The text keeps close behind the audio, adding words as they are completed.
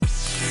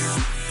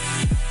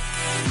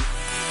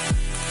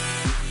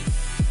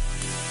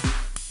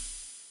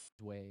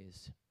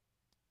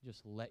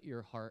just let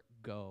your heart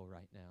go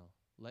right now.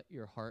 Let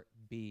your heart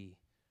be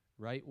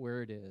right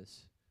where it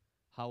is,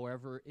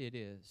 however it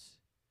is.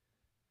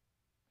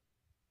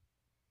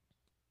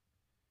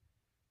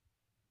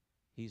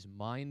 He's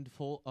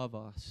mindful of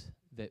us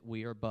that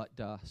we are but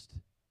dust.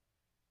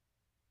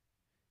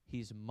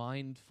 He's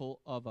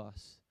mindful of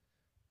us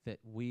that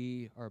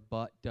we are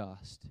but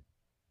dust.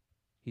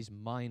 He's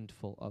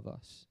mindful of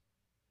us.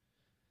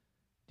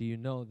 Do you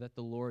know that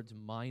the Lord's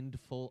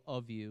mindful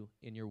of you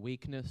in your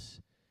weakness,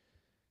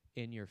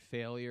 in your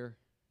failure,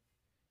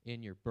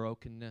 in your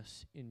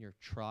brokenness, in your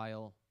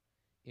trial,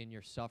 in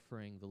your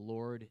suffering? The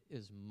Lord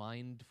is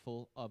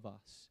mindful of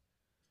us.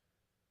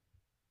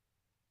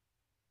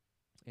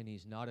 And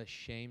He's not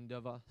ashamed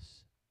of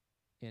us,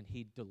 and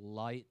He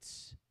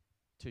delights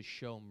to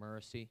show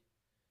mercy.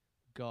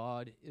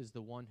 God is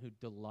the one who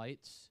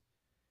delights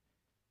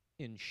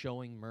in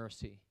showing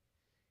mercy.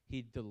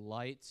 He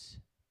delights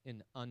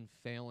in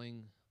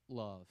unfailing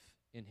love,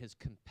 and His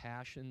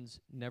compassions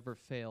never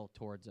fail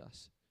towards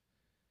us.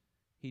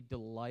 He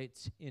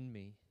delights in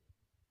me,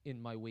 in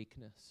my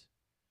weakness.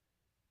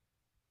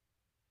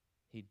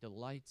 He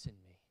delights in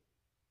me.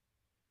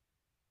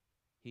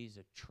 He's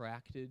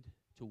attracted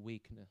to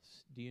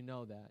weakness. Do you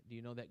know that? Do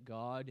you know that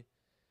God,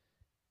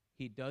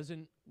 He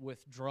doesn't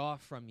withdraw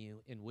from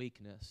you in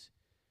weakness.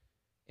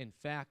 In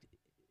fact,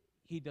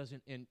 He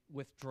doesn't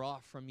withdraw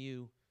from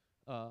you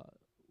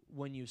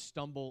when you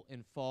stumble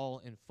and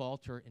fall and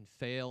falter and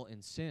fail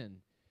and sin.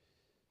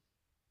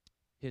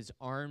 His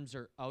arms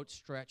are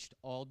outstretched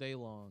all day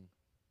long.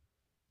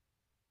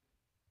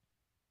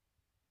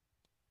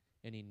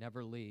 And He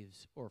never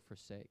leaves or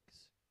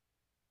forsakes.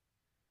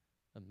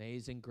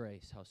 Amazing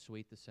grace, how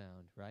sweet the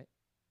sound, right?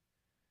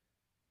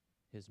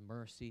 His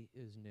mercy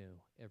is new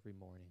every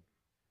morning.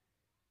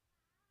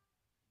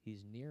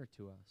 He's near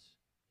to us.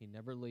 He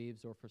never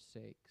leaves or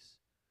forsakes.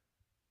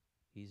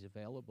 He's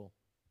available.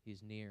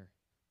 He's near.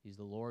 He's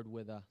the Lord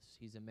with us.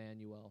 He's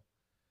Emmanuel.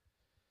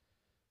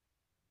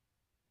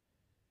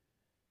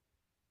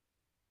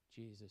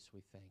 Jesus,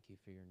 we thank You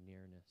for Your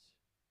nearness.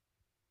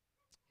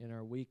 In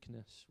our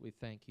weakness, we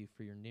thank You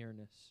for Your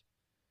nearness.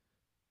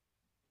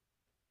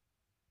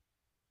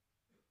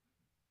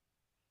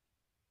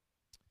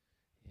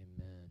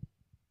 Amen.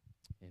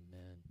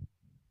 Amen.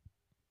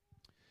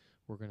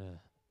 We're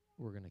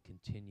gonna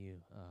continue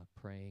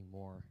praying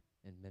more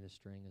and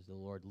ministering as the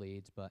Lord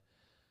leads, but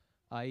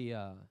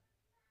I'm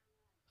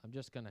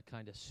just gonna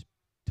kind of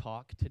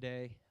talk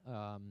today.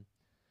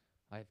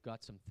 I've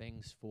got some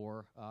things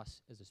for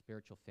us as a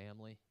spiritual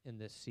family in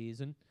this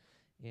season,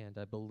 and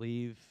I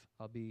believe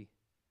I'll be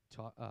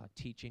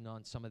teaching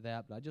on some of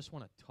that. But I just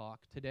want to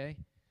talk today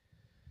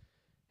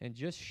and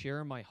just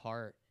share my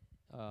heart.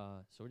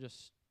 So we're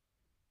just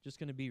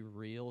going to be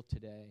real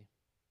today,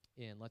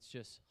 and let's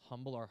just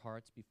humble our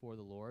hearts before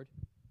the Lord,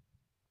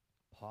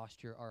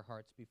 posture our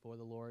hearts before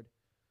the Lord.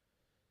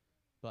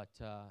 But,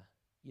 I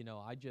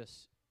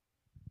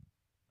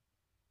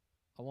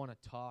want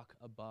to talk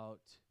about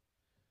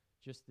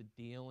just the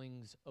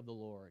dealings of the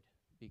Lord,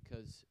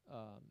 because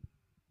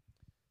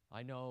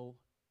I know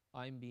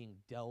I'm being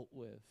dealt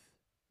with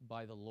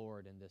by the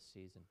Lord in this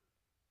season.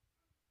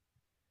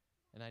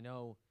 And I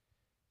know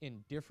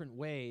in different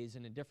ways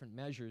and in different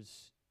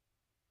measures,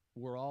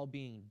 we're all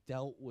being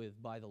dealt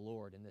with by the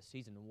Lord in this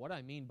season. And what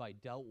I mean by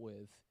dealt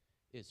with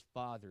is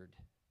fathered.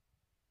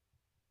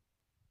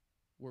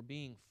 We're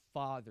being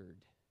fathered.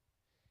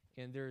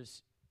 And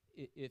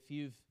if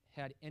you've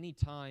had any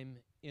time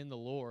in the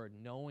Lord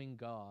knowing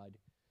God,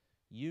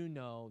 you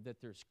know that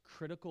there's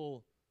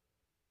critical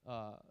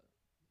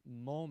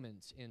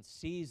moments and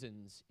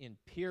seasons and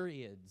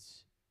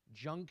periods,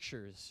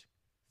 junctures,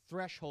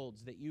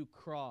 thresholds that you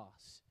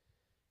cross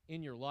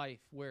in your life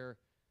where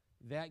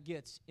that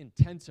gets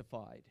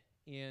intensified.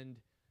 And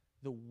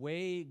the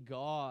way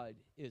God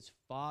is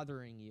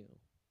fathering you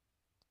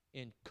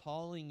and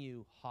calling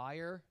you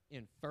higher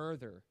and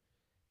further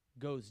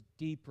goes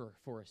deeper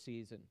for a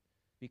season,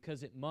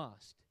 because it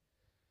must.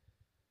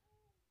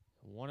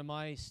 One of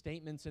my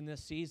statements in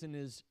this season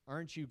is,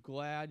 aren't you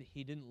glad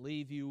He didn't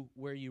leave you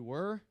where you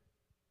were?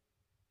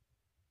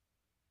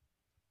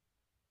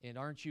 And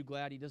aren't you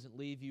glad He doesn't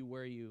leave you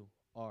where you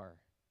are?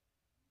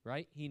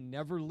 Right? He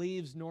never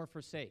leaves nor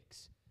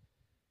forsakes.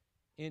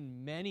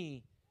 And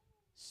many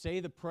say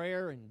the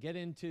prayer and get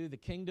into the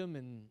kingdom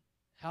and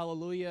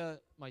hallelujah,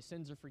 my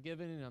sins are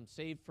forgiven and I'm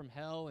saved from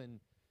hell, and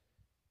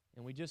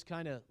we just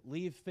kind of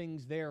leave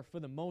things there for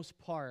the most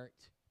part.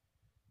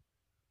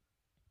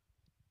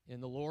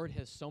 And the Lord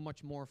has so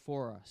much more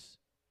for us.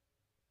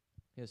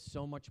 He has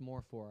so much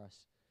more for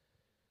us.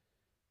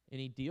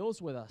 And He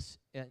deals with us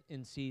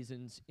in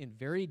seasons in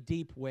very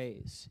deep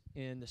ways.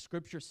 And the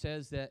Scripture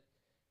says that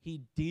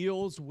He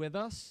deals with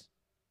us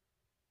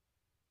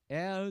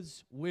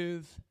as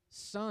with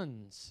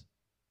sons.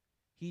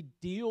 He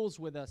deals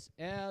with us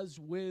as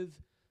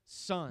with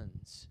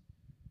sons.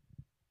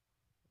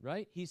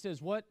 Right? He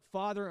says, what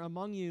father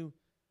among you,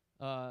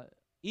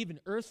 even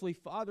earthly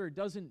father,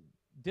 doesn't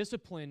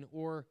discipline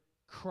or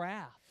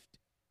craft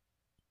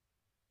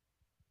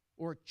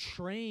or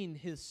train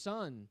his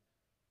son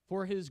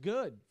for his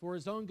good, for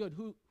his own good.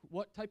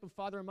 What type of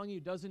father among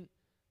you doesn't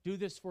do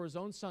this for his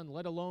own son,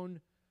 let alone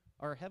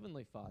our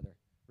heavenly Father,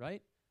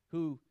 right?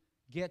 Who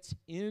gets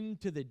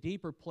into the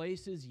deeper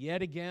places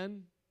yet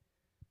again.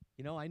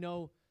 I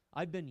know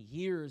I've been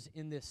years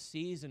in this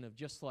season of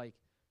just like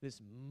this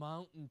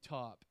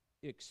mountaintop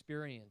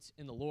experience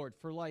in the Lord.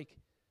 For 9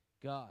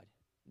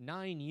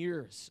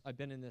 years I've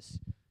been in this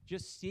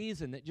just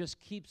season that just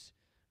keeps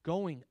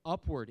going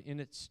upward in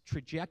its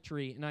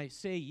trajectory. And I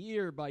say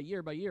year by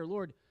year by year,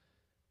 Lord,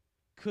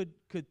 could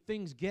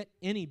things get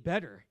any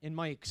better in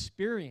my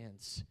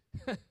experience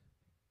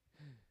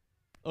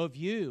of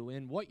you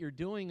and what you're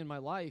doing in my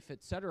life,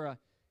 etc.?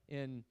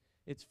 And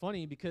it's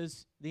funny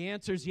because the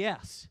answer is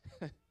yes.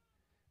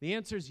 The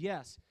answer is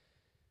yes.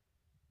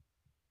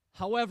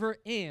 However,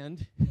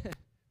 and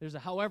there's a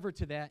however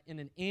to that and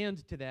an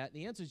and to that.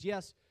 The answer is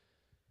yes.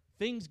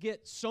 Things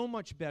get so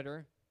much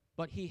better,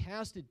 but he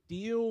has to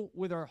deal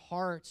with our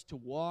hearts to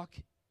walk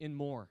in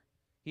more.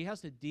 He has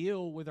to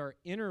deal with our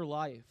inner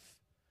life,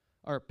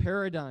 our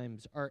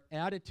paradigms, our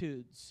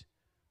attitudes,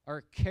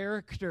 our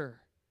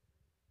character,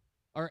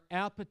 our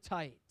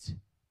appetite,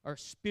 our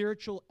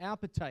spiritual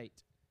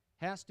appetite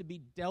has to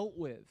be dealt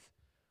with.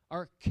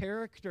 Our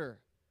character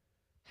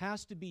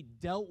has to be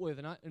dealt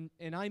with.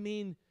 And I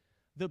mean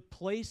the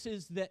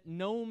places that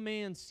no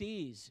man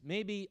sees.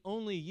 Maybe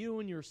only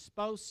you and your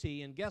spouse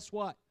see. And guess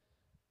what?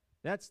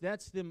 That's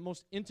the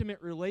most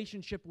intimate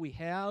relationship we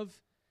have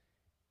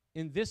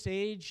in this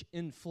age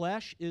in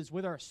flesh is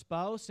with our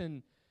spouse.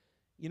 And,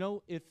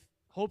 if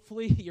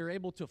hopefully you're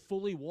able to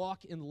fully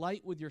walk in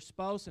light with your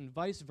spouse and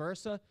vice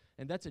versa,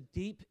 and that's a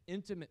deep,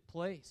 intimate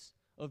place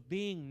of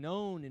being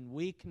known in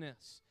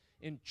weakness,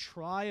 in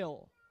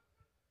trial.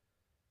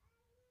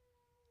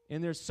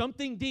 And there's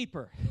something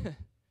deeper,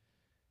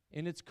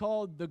 and it's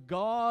called the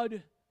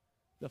God,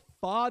 the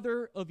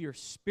Father of your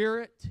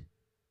spirit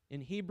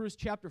in Hebrews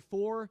chapter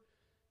 4.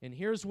 And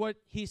here's what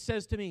he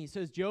says to me. He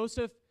says,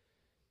 Joseph,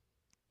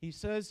 he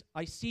says,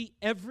 I see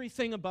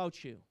everything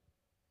about you.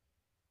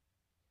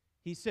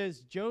 He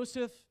says,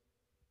 Joseph,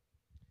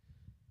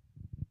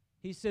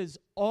 he says,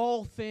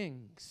 all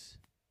things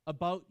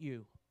about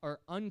you are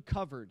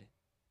uncovered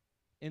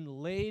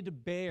and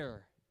laid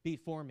bare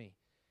before me.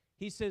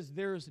 He says,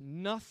 there's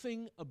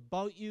nothing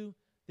about you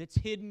that's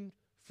hidden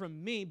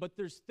from me, but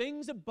there's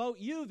things about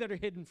you that are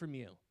hidden from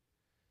you.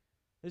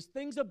 There's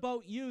things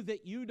about you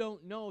that you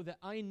don't know that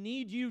I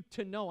need you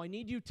to know. I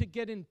need you to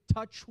get in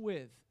touch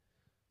with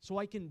so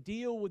I can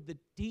deal with the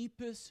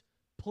deepest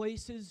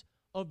places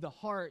of the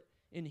heart.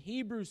 In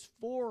Hebrews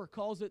 4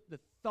 calls it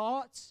the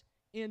thoughts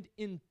and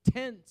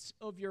intents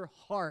of your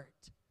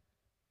heart.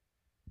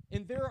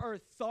 And there are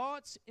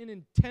thoughts and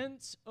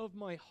intents of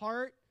my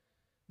heart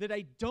that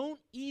I don't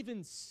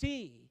even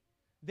see,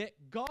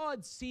 that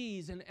God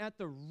sees, and at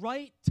the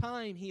right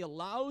time He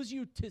allows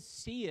you to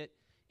see it,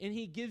 and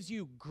He gives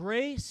you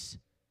grace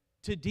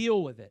to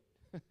deal with it.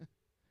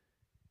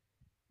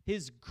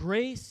 His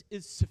grace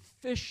is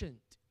sufficient.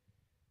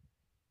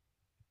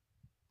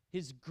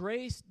 His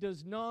grace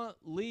does not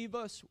leave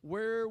us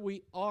where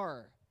we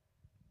are.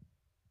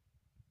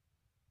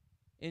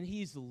 And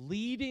He's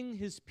leading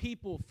His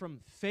people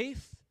from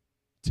faith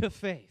to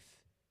faith,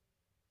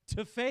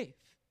 to faith,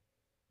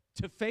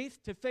 to faith,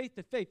 to faith,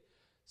 to faith.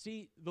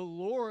 See, the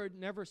Lord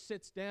never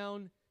sits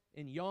down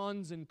and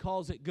yawns and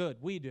calls it good.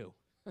 We do.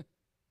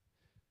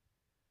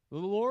 The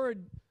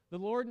Lord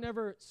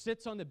never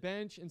sits on the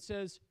bench and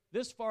says,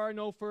 this far,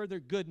 no further,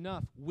 good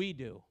enough. We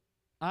do.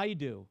 I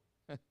do.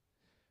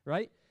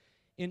 Right?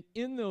 And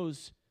in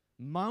those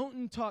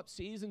mountaintop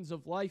seasons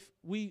of life,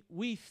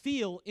 we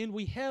feel, and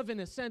we have in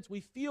a sense,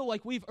 we feel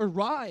like we've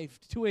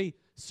arrived to a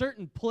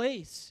certain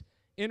place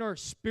in our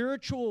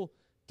spiritual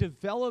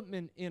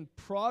development and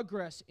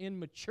progress in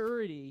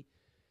maturity,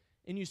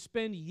 and you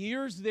spend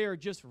years there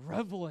just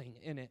reveling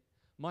in it.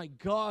 My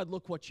God,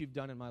 look what you've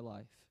done in my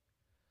life.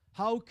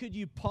 How could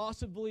you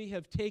possibly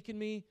have taken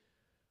me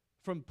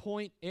from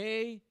point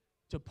A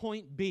to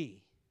point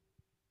B,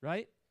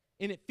 right?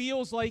 And it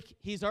feels like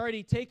He's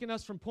already taken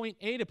us from point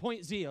A to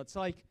point Z. It's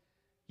like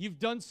you've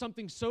done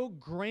something so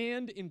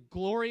grand and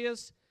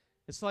glorious.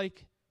 It's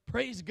like,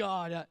 praise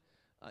God.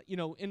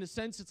 In a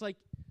sense, it's like,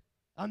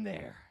 I'm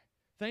there.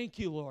 Thank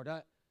you, Lord.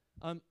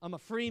 I'm a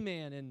free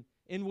man,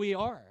 and we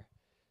are.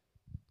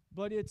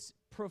 But it's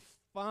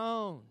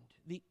profound,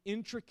 the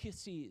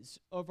intricacies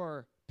of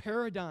our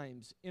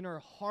paradigms in our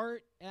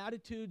heart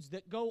attitudes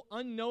that go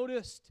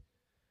unnoticed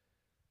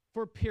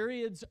for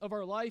periods of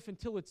our life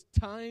until it's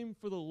time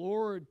for the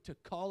Lord to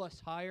call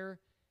us higher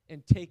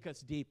and take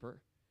us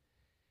deeper.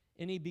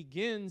 And He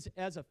begins,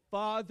 as a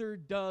father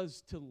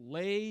does, to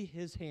lay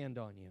His hand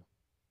on you.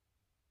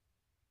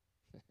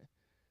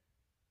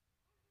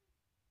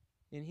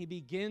 And He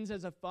begins,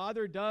 as a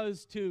father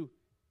does, to,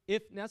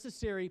 if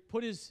necessary,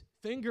 put His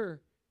finger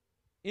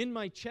in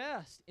my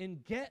chest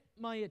and get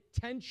my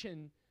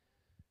attention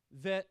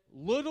that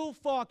little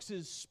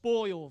foxes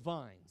spoil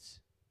vines.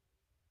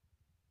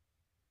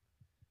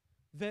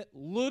 That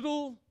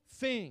little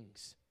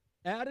things,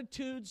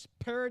 attitudes,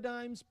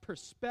 paradigms,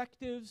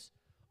 perspectives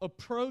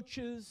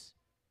approaches,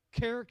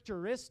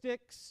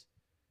 characteristics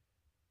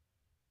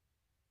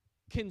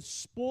can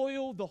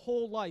spoil the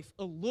whole life.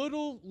 A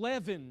little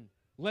leaven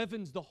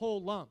leavens the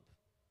whole lump.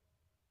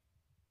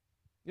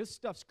 This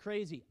stuff's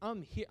crazy.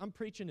 I'm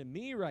preaching to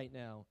me right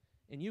now,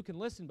 and you can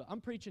listen, but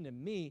I'm preaching to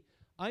me.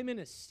 I'm in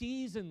a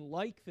season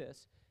like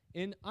this,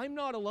 and I'm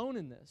not alone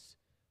in this.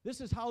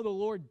 This is how the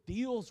Lord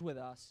deals with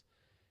us.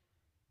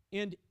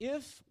 And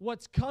if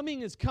what's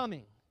coming is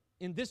coming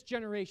in this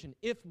generation,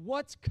 if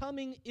what's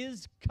coming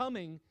is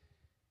coming,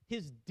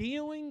 His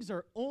dealings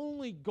are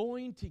only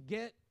going to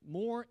get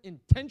more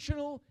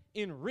intentional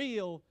and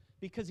real,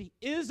 because He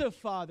is a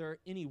Father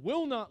and He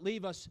will not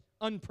leave us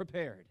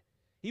unprepared.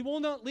 He will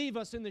not leave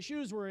us in the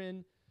shoes we're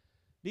in,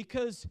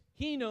 because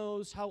He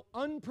knows how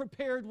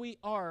unprepared we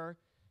are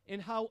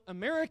and how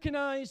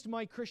Americanized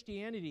my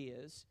Christianity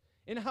is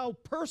and how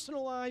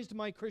personalized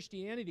my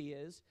Christianity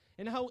is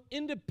and how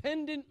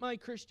independent my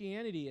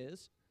Christianity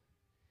is.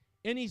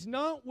 And He's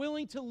not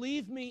willing to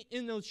leave me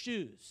in those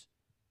shoes.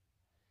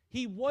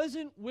 He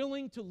wasn't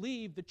willing to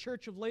leave the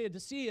church of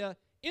Laodicea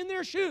in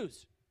their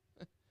shoes.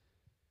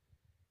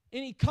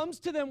 And He comes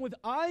to them with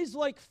eyes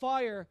like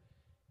fire.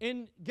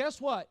 And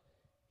guess what?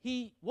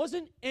 He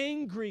wasn't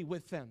angry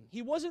with them.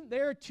 He wasn't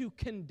there to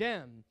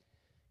condemn.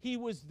 He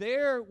was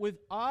there with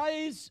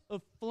eyes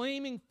of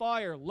flaming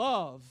fire,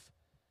 love,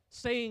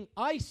 saying,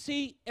 I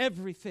see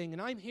everything,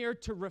 and I'm here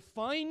to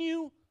refine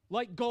you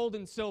like gold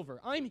and silver.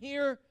 I'm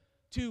here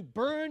to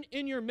burn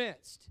in your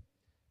midst.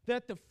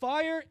 That the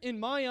fire in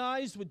my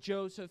eyes with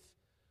Joseph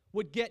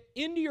would get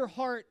into your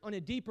heart on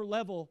a deeper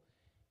level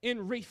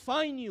and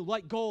refine you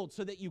like gold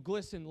so that you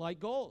glisten like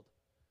gold.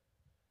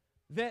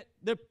 That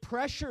the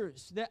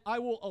pressures that I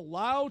will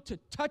allow to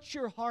touch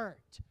your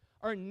heart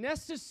are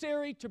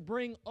necessary to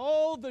bring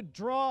all the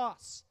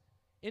dross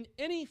and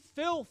any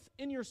filth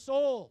in your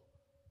soul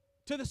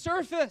to the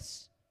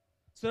surface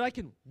so that I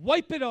can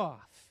wipe it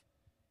off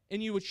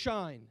and you would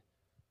shine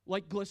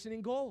like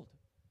glistening gold.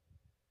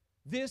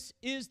 This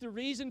is the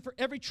reason for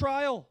every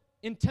trial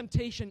and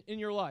temptation in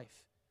your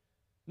life.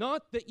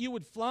 Not that you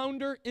would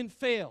flounder and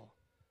fail.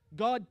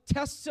 God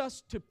tests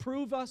us to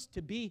prove us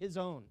to be His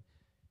own.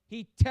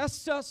 He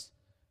tests us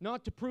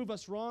not to prove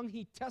us wrong.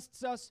 He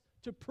tests us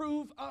to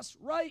prove us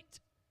right.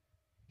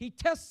 He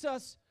tests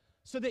us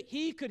so that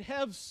He could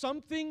have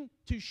something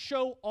to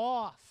show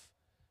off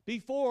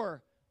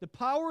before the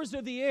powers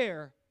of the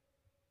air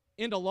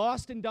and a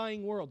lost and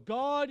dying world.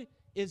 God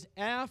is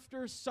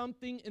after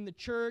something in the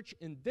church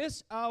in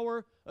this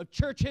hour of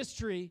church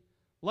history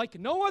like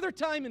no other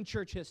time in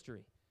church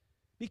history,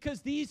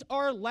 because these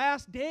are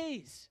last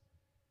days.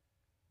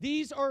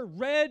 These are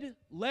red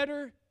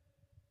letter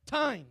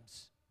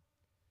times.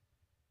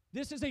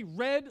 This is a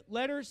red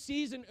letter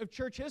season of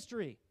church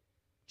history.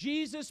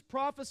 Jesus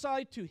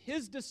prophesied to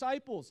His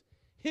disciples,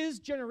 His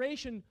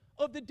generation,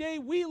 of the day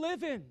we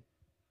live in.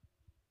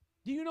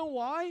 Do you know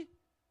why?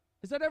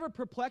 Has that ever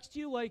perplexed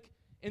you?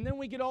 And then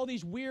we get all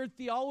these weird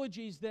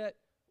theologies that,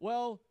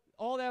 well,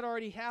 all that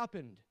already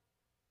happened.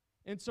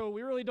 And so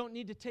we really don't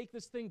need to take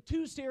this thing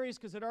too serious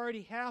because it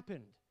already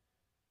happened.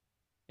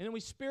 And then we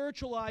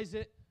spiritualize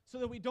it so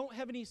that we don't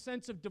have any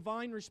sense of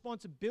divine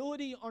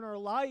responsibility on our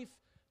life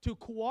to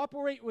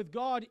cooperate with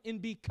God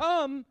and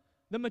become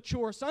the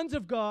mature sons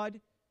of God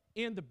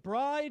and the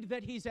bride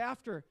that He's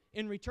after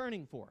and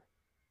returning for.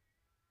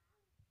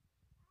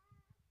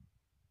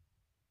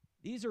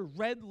 These are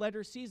red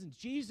letter seasons.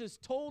 Jesus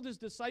told His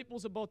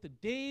disciples about the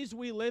days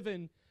we live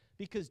in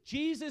because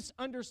Jesus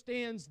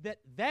understands that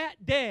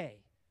that day,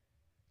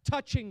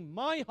 touching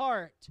my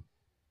heart,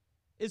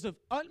 is of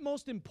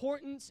utmost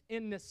importance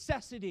and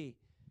necessity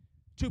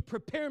to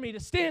prepare me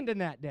to stand in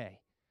that day.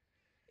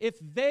 If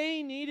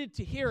they needed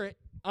to hear it,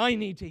 I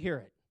need to hear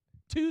it.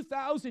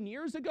 2,000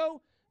 years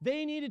ago,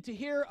 they needed to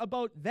hear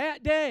about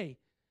that day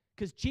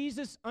because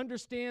Jesus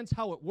understands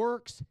how it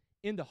works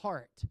in the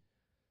heart.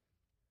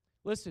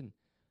 Listen,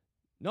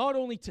 not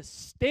only to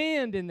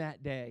stand in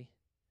that day,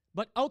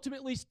 but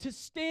ultimately to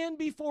stand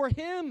before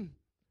Him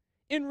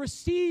and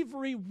receive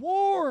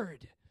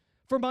reward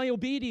for my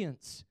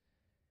obedience.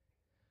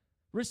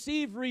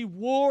 Receive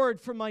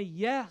reward for my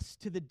yes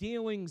to the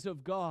dealings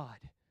of God.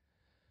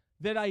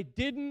 That I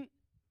didn't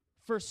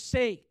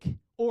forsake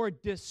or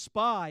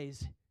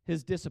despise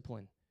His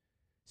discipline.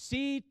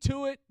 See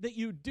to it that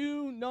you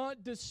do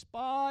not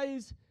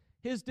despise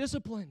His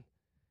discipline.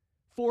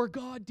 For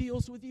God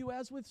deals with you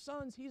as with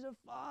sons. He's a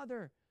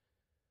father.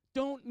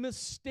 Don't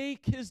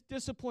mistake His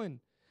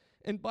discipline.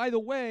 And by the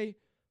way,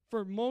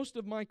 for most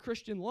of my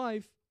Christian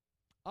life,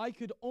 I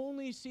could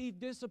only see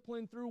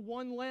discipline through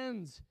one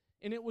lens,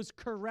 and it was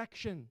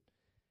correction.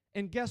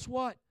 And guess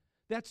what?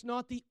 That's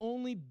not the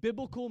only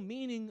biblical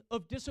meaning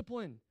of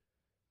discipline,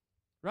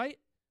 right?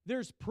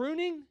 There's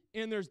pruning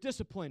and there's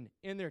discipline,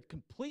 and they're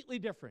completely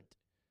different.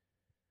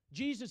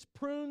 Jesus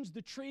prunes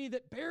the tree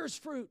that bears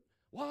fruit.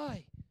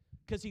 Why?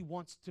 Because He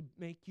wants to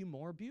make you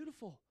more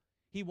beautiful.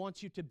 He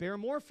wants you to bear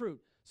more fruit.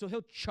 So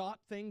He'll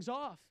chop things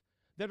off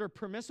that are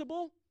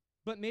permissible,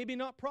 but maybe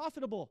not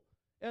profitable.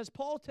 As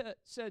Paul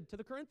said to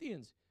the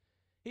Corinthians,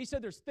 He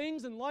said there's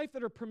things in life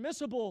that are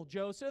permissible,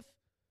 Joseph.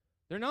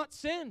 They're not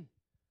sin.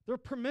 They're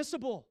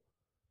permissible.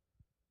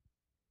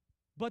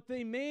 But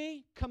they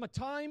may come a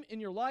time in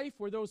your life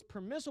where those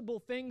permissible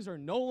things are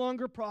no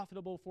longer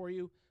profitable for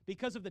you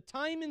because of the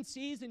time and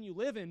season you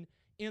live in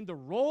and the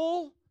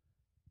role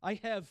I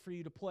have for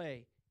you to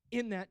play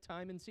in that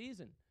time and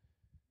season.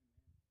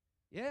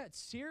 Yeah, it's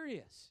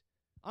serious.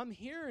 I'm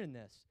hearing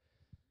this.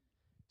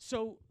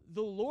 So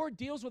the Lord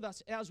deals with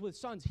us as with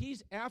sons.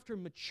 He's after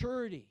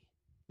maturity,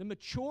 the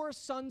mature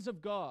sons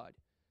of God.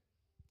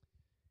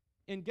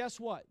 And guess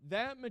what?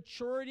 That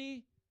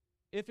maturity,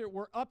 if it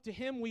were up to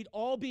Him, we'd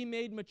all be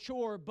made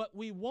mature, but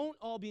we won't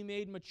all be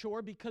made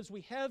mature because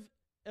we have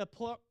a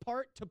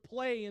part to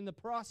play in the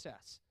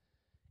process.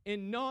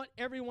 And not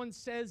everyone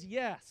says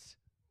yes.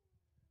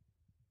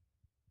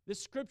 The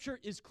Scripture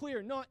is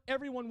clear. Not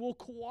everyone will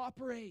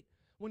cooperate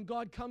when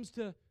God comes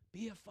to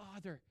be a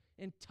father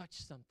and touch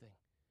something,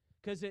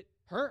 because it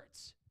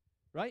hurts,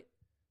 right?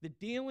 The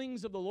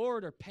dealings of the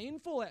Lord are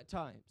painful at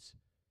times.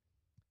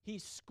 He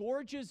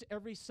scourges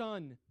every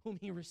son whom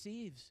He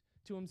receives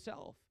to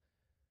Himself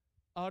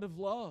out of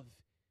love.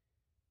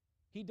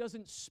 He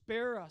doesn't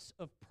spare us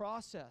of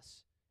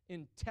process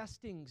in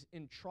testings,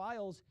 in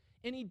trials,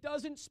 and He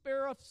doesn't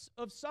spare us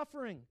of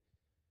suffering.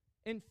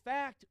 In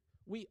fact,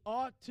 we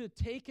ought to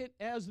take it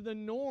as the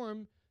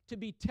norm to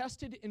be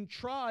tested and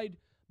tried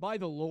by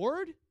the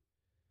Lord,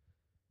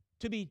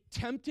 to be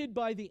tempted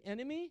by the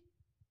enemy,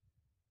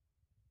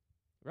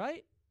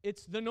 right?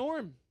 It's the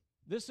norm.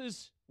 This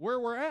is where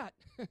we're at.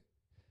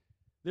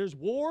 There's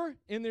war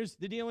and there's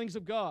the dealings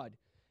of God.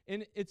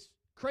 And it's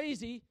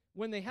crazy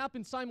when they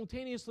happen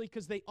simultaneously,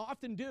 because they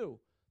often do.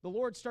 The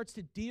Lord starts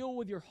to deal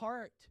with your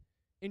heart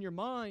and your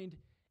mind,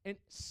 and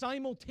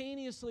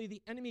simultaneously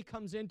the enemy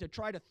comes in to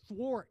try to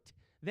thwart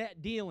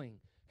that dealing,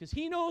 because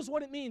he knows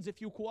what it means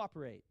if you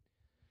cooperate.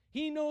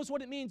 He knows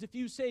what it means if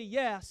you say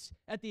yes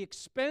at the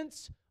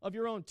expense of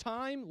your own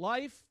time,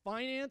 life,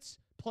 finance,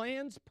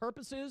 plans,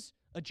 purposes,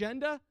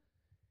 agenda.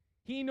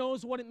 He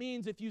knows what it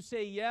means if you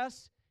say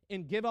yes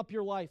and give up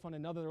your life on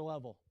another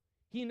level.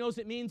 He knows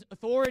it means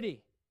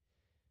authority,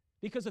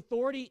 because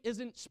authority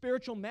isn't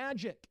spiritual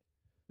magic.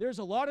 There's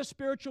a lot of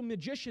spiritual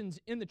magicians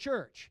in the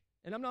church,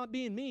 and I'm not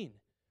being mean.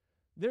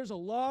 There's a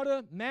lot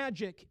of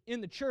magic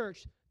in the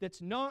church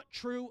that's not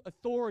true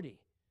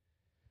authority.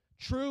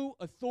 True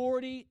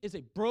authority is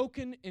a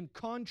broken and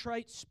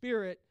contrite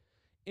spirit,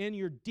 and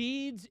your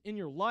deeds in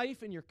your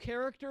life and your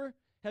character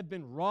have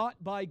been wrought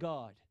by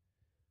God.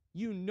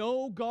 You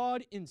know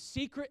God in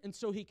secret, and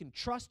so He can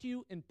trust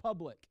you in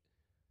public.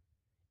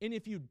 And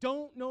if you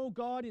don't know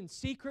God in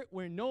secret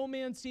where no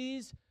man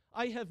sees,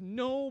 I have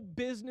no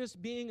business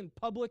being in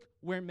public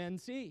where men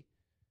see.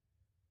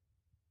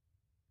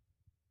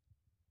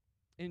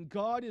 And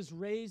God is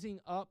raising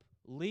up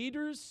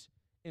leaders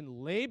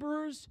and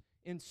laborers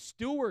and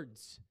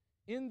stewards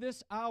in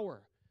this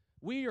hour.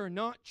 We are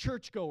not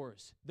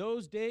churchgoers.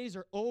 Those days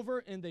are over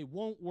and they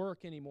won't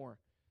work anymore.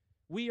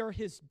 We are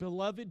His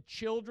beloved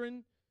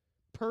children,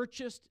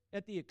 purchased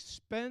at the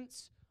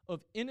expense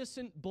of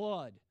innocent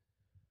blood.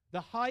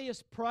 The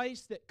highest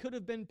price that could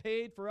have been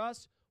paid for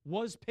us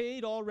was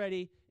paid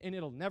already, and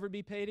it'll never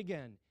be paid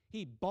again.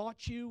 He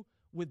bought you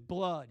with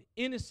blood,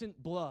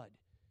 innocent blood.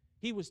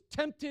 He was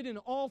tempted in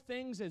all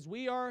things as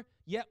we are,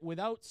 yet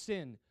without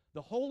sin.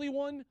 The Holy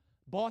One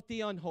bought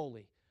the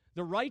unholy.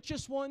 The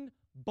righteous one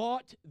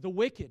bought the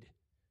wicked.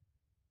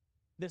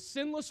 The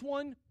sinless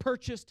one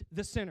purchased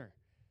the sinner.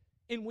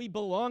 And we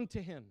belong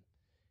to Him.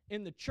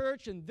 And the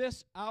church in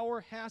this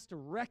hour has to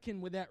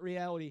reckon with that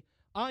reality.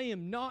 I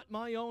am not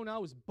my own. I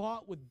was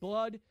bought with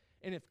blood.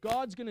 And if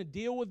God's going to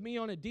deal with me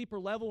on a deeper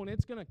level and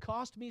it's going to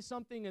cost me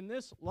something in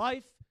this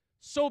life,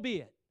 so be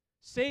it.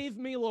 Save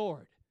me,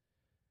 Lord.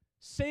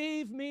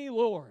 Save me,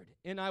 Lord,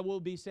 and I will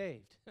be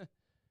saved.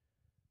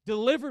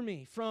 Deliver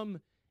me from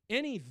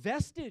any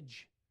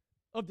vestige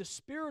of the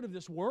spirit of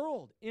this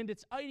world and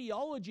its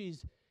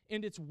ideologies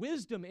and its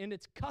wisdom and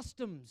its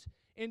customs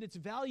and its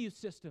value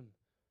system.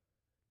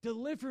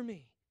 Deliver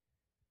me.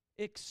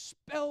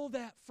 Expel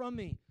that from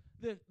me.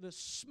 The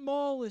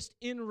smallest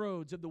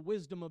inroads of the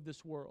wisdom of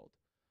this world.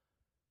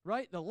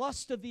 Right? The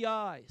lust of the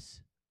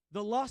eyes,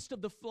 the lust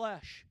of the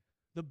flesh,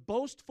 the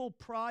boastful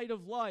pride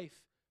of life.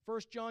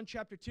 1 John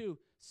chapter 2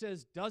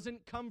 says,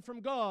 doesn't come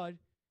from God,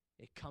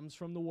 it comes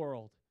from the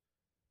world.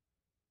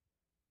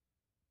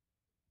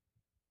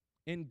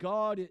 And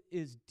God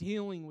is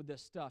dealing with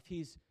this stuff.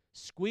 He's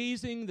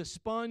squeezing the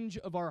sponge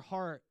of our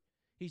heart.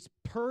 He's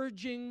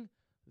purging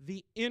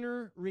the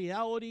inner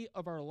reality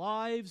of our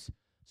lives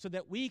so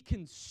that we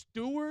can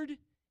steward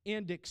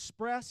and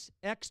express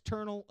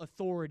external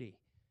authority,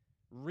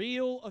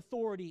 real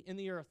authority in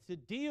the earth to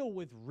deal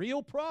with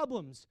real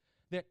problems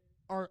that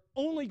are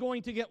only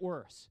going to get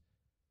worse,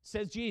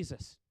 says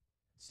Jesus,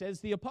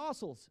 says the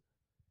apostles.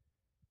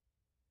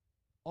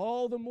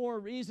 All the more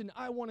reason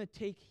I want to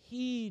take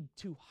heed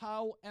to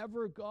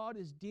however God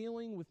is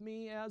dealing with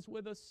me as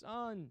with a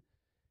son.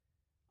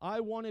 I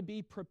want to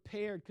be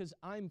prepared, because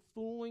I'm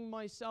fooling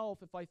myself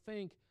if I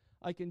think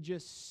I can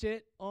just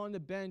sit on the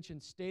bench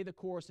and stay the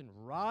course and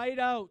ride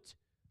out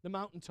the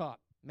mountaintop.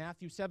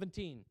 Matthew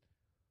 17.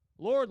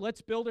 Lord,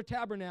 let's build a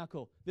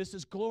tabernacle. This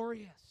is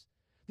glorious.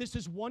 This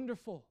is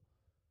wonderful.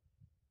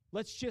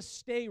 Let's just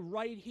stay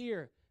right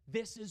here.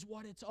 This is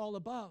what it's all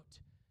about.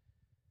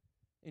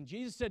 And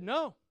Jesus said,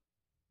 no.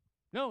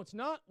 No, it's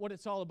not what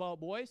it's all about,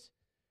 boys.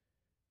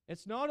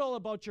 It's not all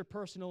about your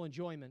personal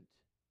enjoyment,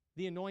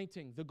 the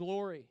anointing, the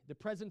glory, the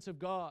presence of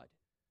God,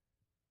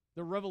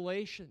 the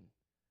revelation,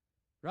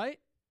 right?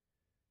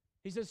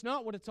 He says, it's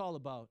not what it's all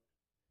about.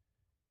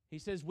 He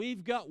says,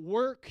 we've got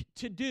work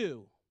to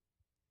do.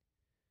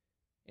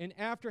 And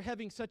after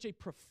having such a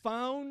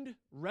profound,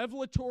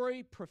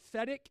 revelatory,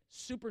 prophetic,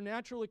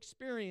 supernatural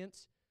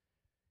experience,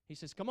 he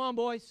says, come on,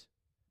 boys,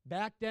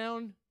 back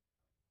down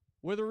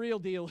where the real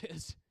deal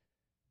is.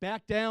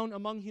 Back down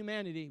among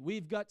humanity.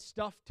 We've got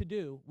stuff to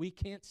do. We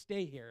can't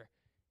stay here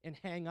and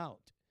hang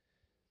out.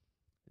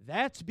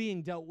 That's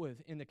being dealt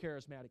with in the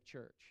charismatic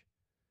church.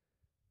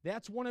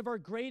 That's one of our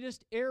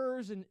greatest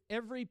errors in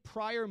every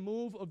prior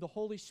move of the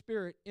Holy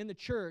Spirit in the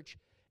church,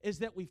 is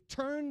that we've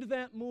turned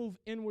that move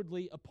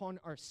inwardly upon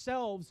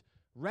ourselves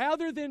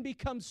rather than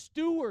become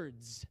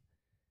stewards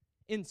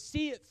and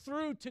see it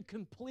through to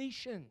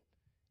completion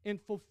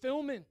and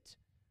fulfillment,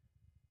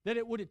 that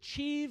it would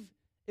achieve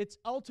its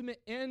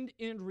ultimate end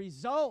and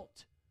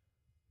result,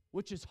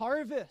 which is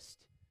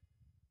harvest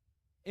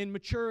and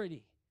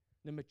maturity.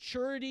 The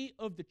maturity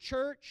of the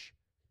church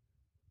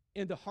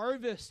and the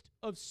harvest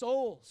of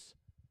souls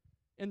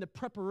and the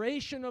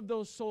preparation of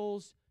those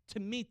souls to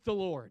meet the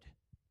Lord.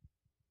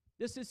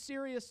 This is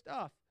serious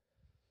stuff.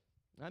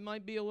 I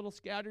might be a little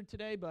scattered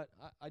today, but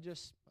I'm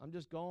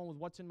just going with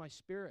what's in my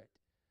spirit.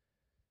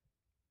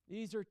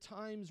 These are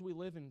times we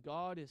live in.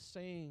 God is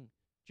saying,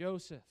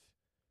 Joseph,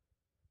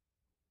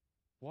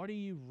 what are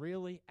you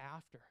really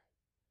after?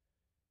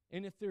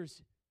 And if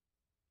there's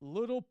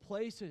little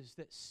places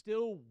that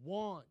still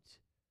want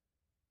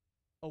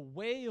a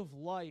way of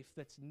life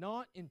that's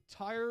not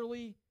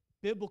entirely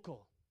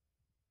biblical,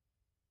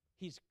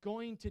 He's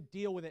going to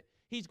deal with it.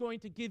 He's going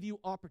to give you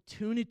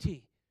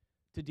opportunity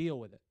to deal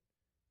with it.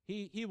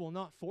 He will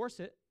not force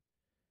it,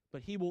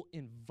 but He will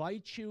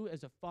invite you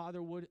as a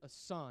father would a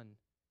son,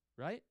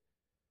 right?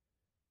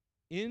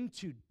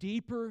 Into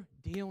deeper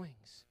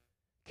dealings,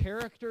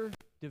 character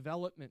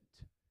development,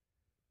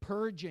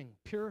 purging,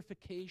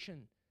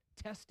 purification,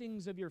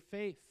 testings of your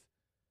faith.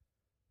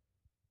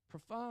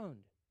 Profound.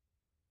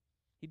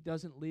 He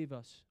doesn't leave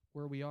us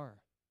where we are.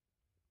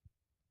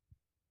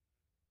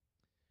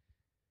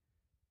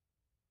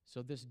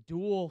 So this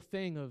dual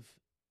thing of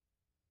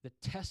the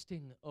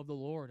testing of the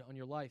Lord on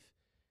your life,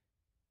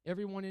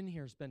 everyone in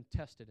here has been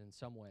tested in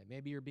some way.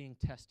 Maybe you're being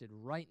tested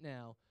right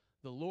now.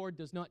 The Lord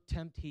does not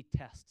tempt, He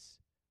tests.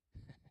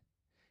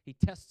 He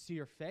tests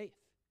your faith.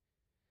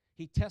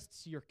 He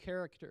tests your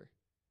character.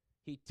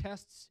 He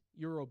tests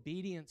your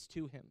obedience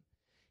to Him.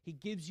 He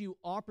gives you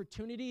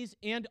opportunities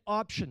and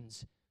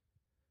options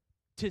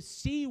to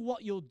see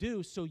what you'll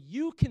do so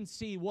you can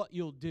see what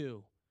you'll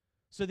do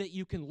so that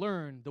you can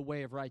learn the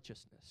way of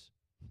righteousness.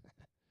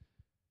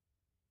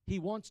 He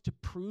wants to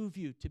prove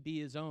you to be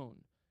His own.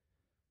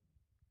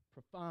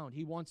 Profound.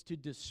 He wants to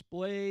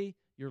display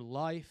your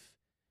life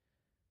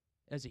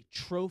as a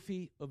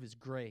trophy of His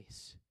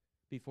grace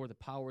before the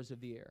powers of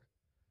the air.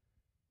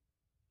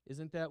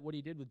 Isn't that what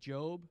He did with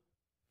Job?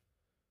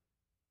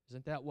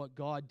 Isn't that what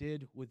God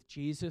did with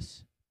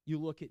Jesus? You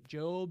look at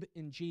Job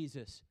and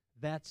Jesus,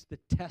 that's the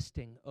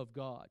testing of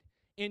God.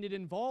 And it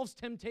involves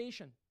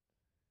temptation.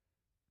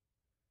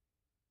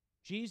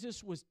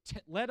 Jesus was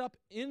led up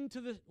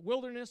into the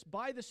wilderness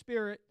by the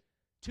Spirit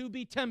to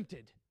be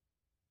tempted.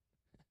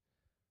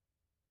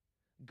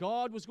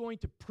 God was going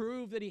to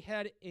prove that He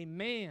had a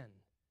man,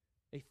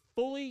 a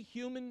fully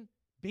human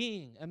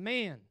being, a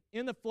man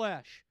in the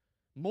flesh,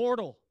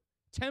 mortal,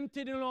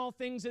 tempted in all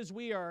things as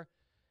we are.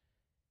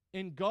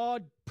 And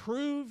God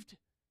proved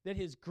that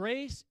His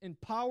grace and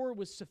power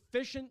was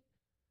sufficient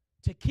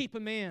to keep a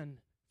man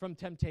from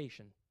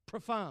temptation.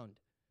 Profound.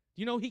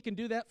 Do you know He can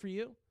do that for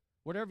you?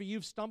 Whatever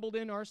you've stumbled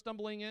in, are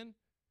stumbling in,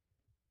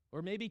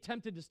 or maybe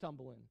tempted to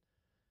stumble in.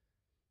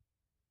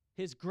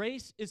 His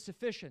grace is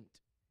sufficient.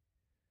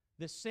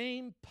 The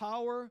same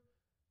power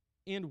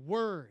and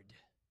word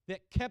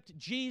that kept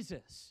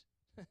Jesus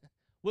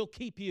will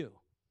keep you.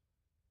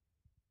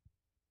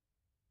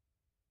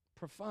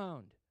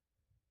 Profound.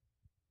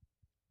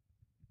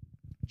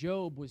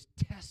 Job was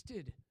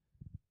tested,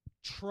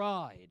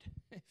 tried.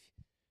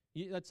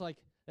 That's like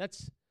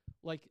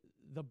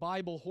the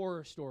Bible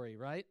horror story,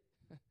 right?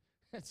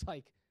 It's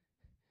like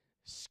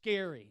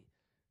scary.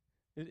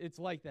 It's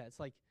like that. It's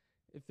like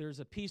if there's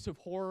a piece of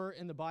horror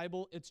in the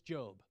Bible, it's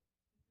Job.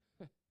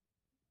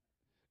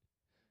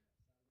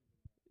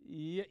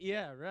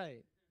 Yeah,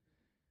 right.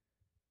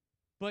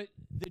 But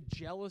the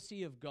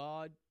jealousy of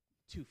God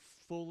to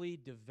fully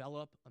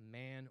develop a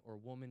man or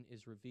woman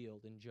is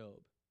revealed in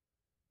Job.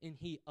 And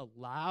He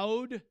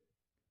allowed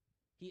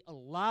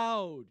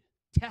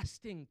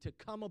testing to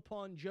come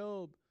upon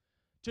Job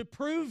to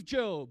prove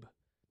Job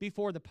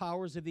before the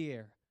powers of the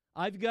air.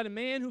 I've got a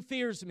man who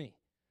fears me.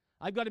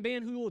 I've got a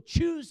man who will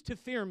choose to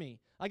fear me.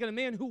 I got a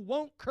man who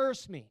won't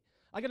curse me.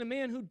 I got a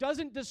man who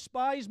doesn't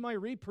despise my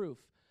reproof.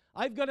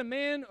 I've got a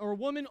man or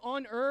woman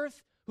on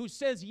earth who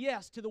says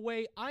yes to the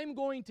way I'm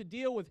going to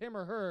deal with him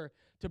or her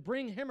to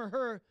bring him or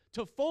her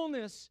to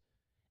fullness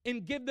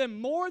and give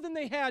them more than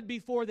they had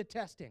before the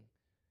testing.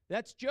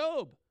 That's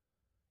Job.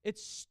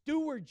 It's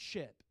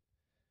stewardship.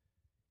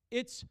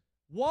 It's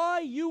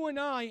why you and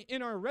I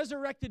in our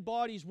resurrected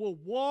bodies will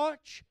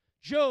watch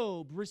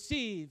Job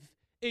receive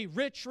a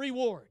rich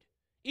reward,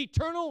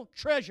 eternal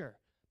treasure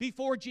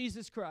before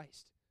Jesus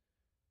Christ.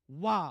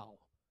 Wow.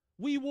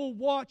 We will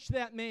watch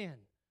that man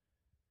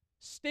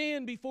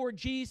stand before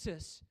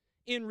Jesus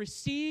and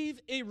receive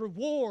a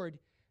reward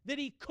that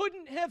he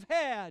couldn't have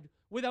had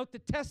without the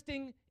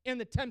testing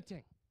and the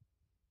tempting.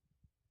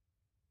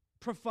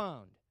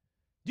 Profound.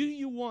 Do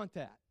you want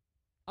that?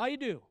 I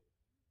do.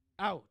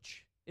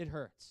 Ouch. It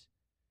hurts.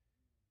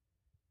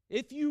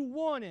 If you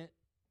want it,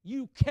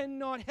 you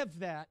cannot have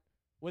that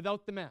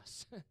without the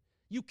mess.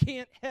 You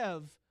can't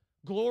have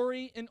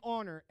glory and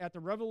honor at the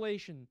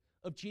revelation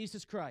of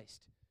Jesus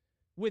Christ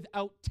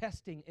without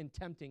testing and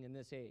tempting in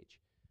this age.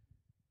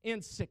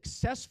 And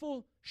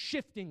successful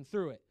shifting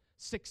through it.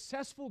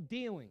 Successful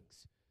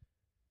dealings.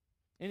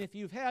 And if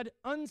you've had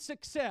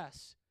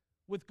unsuccess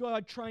with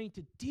God trying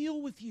to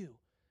deal with you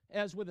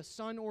as with a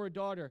son or a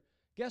daughter,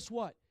 guess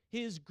what?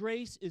 His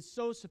grace is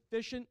so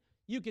sufficient,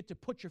 you get to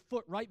put your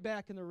foot right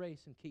back in the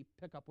race and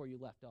pick up where you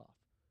left off.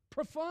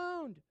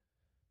 Profound.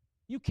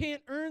 You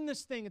can't earn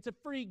this thing. It's a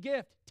free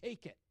gift.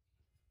 Take it.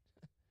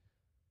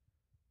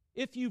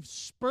 If you've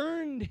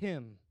spurned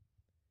him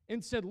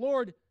and said,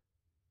 Lord,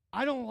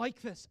 I don't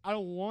like this. I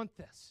don't want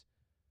this.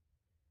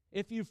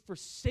 If you've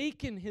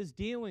forsaken his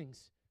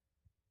dealings,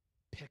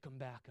 pick them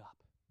back up.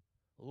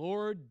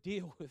 Lord,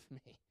 deal with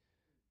me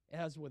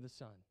as with a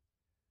son.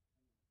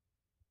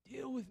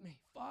 Deal with me.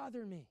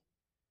 Father me.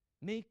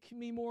 Make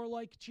me more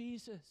like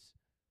Jesus.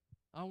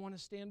 I want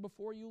to stand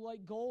before you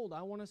like gold.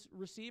 I want to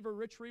receive a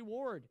rich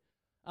reward.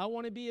 I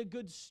want to be a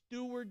good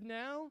steward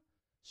now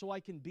so I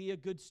can be a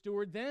good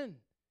steward then,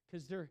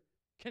 because they're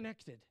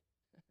connected.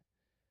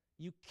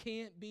 You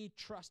can't be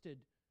trusted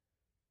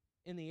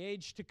in the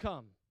age to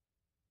come.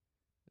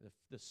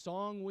 The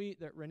song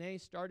that Renee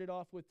started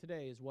off with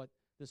today is what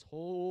this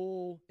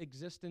whole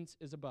existence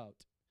is about.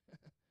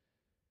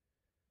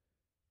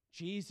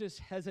 Jesus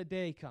has a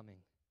day coming.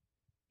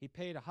 He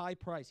paid a high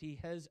price. He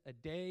has a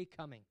day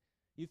coming.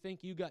 You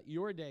think you got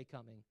your day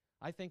coming.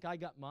 I think I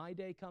got my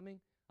day coming.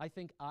 I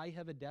think I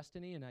have a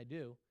destiny, and I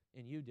do,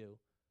 and you do.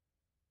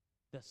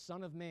 The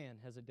Son of Man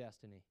has a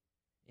destiny,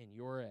 and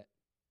you're it.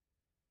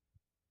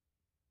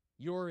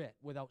 You're it.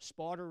 Without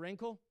spot or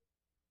wrinkle,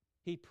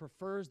 he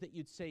prefers that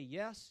you'd say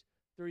yes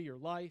through your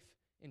life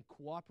and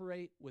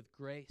cooperate with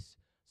grace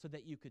so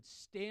that you could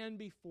stand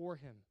before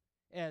him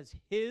as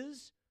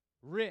his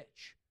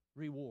rich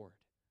reward.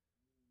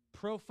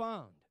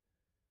 Profound.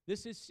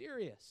 This is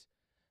serious.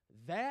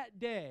 That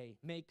day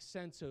makes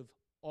sense of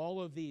all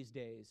of these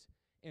days,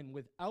 and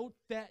without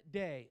that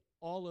day,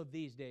 all of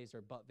these days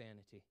are but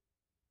vanity.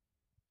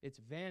 It's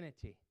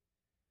vanity.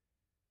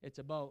 It's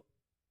about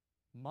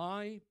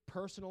my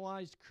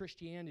personalized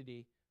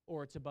Christianity,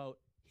 or it's about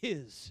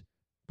his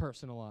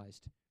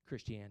personalized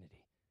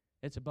Christianity.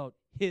 It's about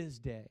his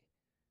day,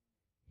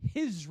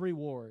 his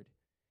reward,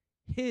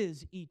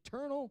 his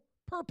eternal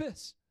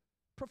purpose.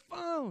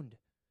 Profound.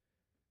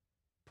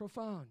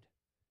 Profound.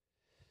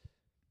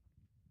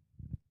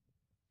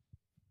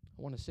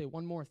 I want to say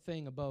one more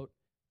thing about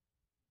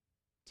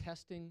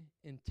testing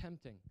and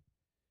tempting.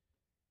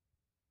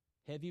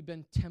 Have you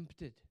been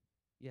tempted?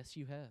 Yes,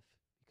 you have,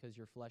 because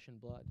you're flesh and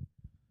blood.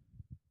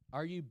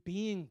 Are you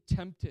being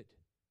tempted?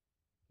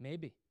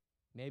 Maybe.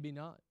 Maybe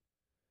not.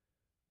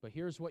 But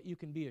here's what you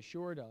can be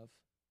assured of.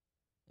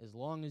 As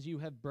long as you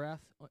have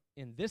breath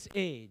in this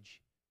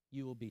age,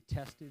 you will be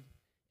tested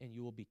and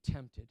you will be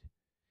tempted.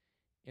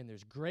 And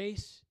there's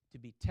grace to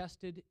be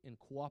tested and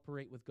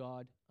cooperate with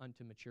God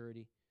unto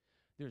maturity.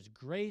 There's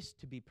grace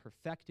to be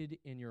perfected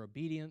in your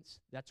obedience.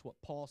 That's what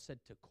Paul said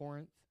to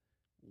Corinth.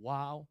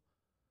 Wow.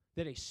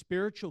 That a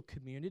spiritual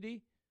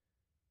community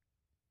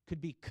could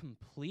be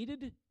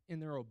completed in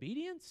their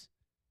obedience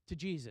to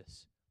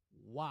Jesus.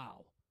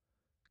 Wow.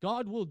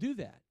 God will do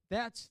that.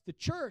 That's the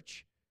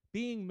church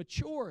being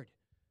matured.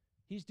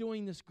 He's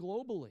doing this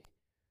globally.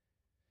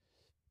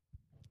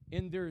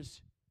 And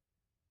there's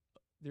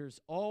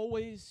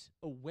always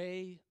a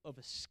way of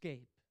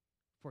escape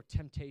for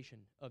temptation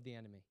of the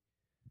enemy.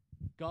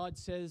 God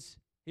says,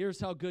 here's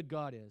how good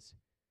God is.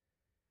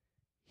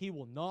 He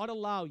will not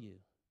allow you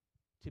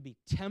to be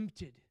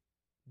tempted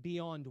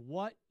beyond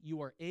what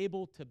you are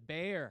able to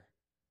bear.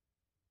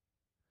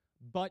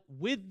 But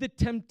with the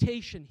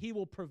temptation, he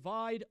will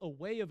provide a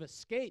way of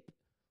escape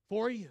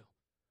for you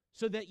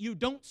so that you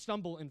don't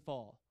stumble and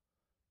fall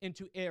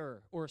into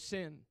error or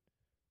sin,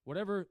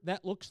 whatever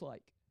that looks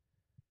like.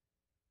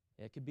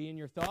 It could be in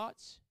your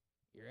thoughts,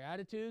 your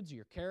attitudes,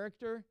 your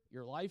character,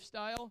 your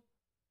lifestyle,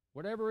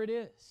 whatever it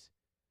is.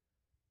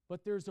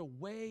 But there's a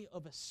way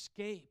of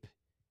escape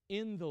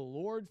in the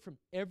Lord from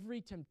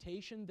every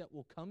temptation that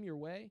will come your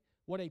way.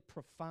 What a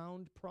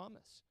profound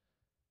promise.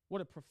 What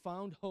a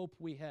profound hope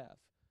we have.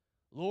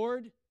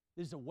 Lord,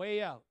 there's a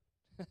way out.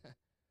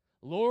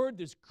 Lord,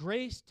 there's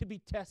grace to be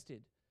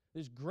tested.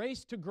 There's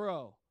grace to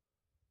grow.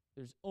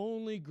 There's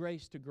only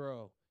grace to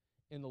grow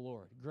in the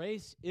Lord.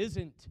 Grace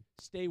isn't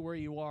stay where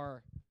you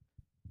are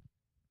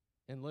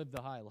and live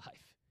the high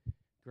life.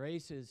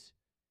 Grace is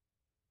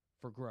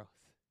for growth,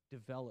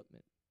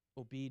 development,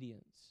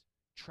 obedience,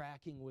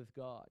 tracking with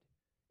God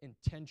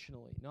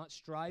intentionally, not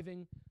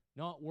striving,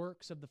 not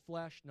works of the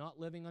flesh, not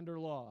living under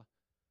law,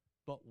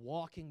 but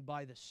walking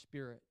by the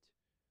Spirit,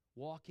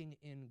 walking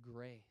in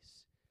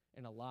grace,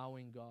 and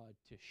allowing God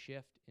to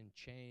shift and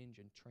change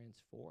and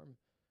transform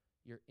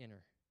your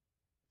inner.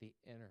 The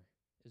inner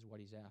is what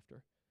He's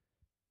after.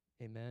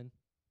 Amen.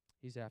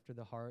 He's after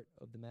the heart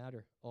of the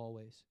matter,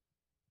 always.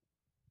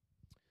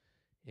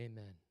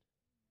 Amen.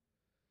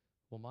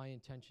 Well, my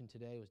intention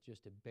today was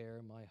just to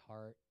bear my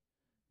heart.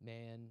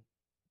 Man,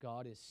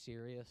 God is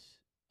serious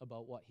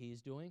about what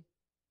He's doing,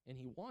 and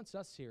He wants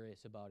us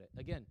serious about it.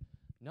 Again,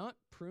 not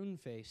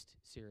prune-faced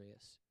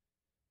serious,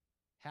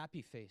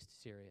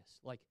 happy-faced serious,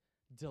 like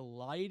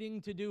delighting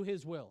to do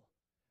His will,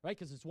 right?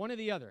 Because it's one or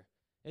the other.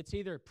 It's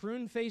either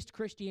prune-faced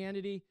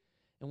Christianity,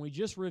 and we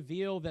just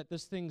reveal that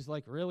this thing's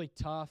like really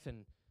tough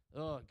and,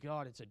 oh,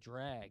 God, it's a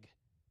drag.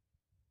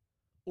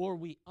 Or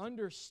we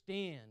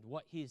understand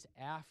what He's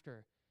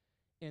after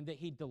and that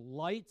He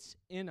delights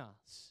in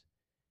us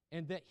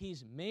and that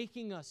He's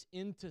making us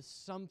into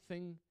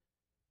something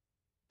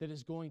that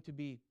is going to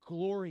be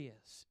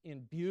glorious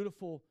and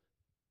beautiful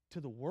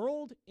to the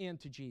world and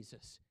to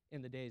Jesus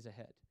in the days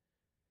ahead.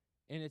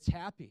 And it's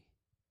happy.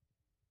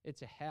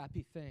 It's a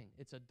happy thing.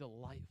 It's a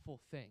delightful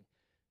thing.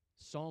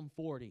 Psalm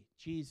 40,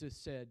 Jesus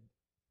said,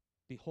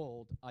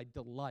 "Behold, I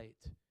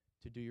delight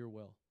to do your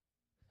will."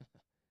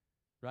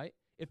 Right?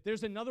 If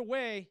there's another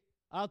way,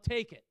 I'll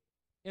take it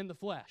in the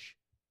flesh.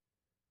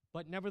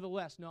 But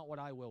nevertheless, not what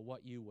I will,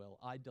 what you will.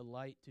 I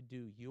delight to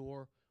do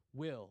your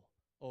will,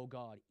 O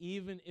God,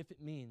 even if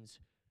it means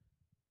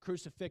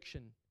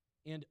crucifixion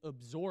and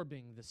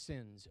absorbing the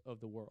sins of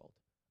the world.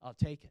 I'll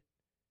take it.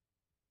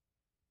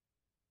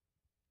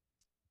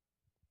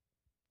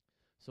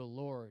 So,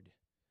 Lord,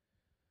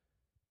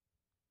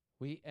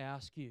 we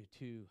ask you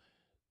to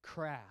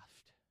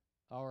craft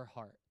our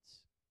hearts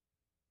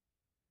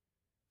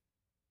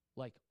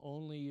like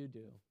only you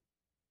do.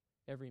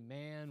 Every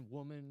man,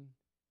 woman,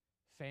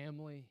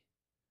 family,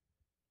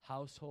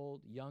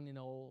 household, young and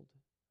old,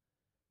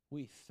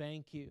 we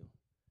thank you.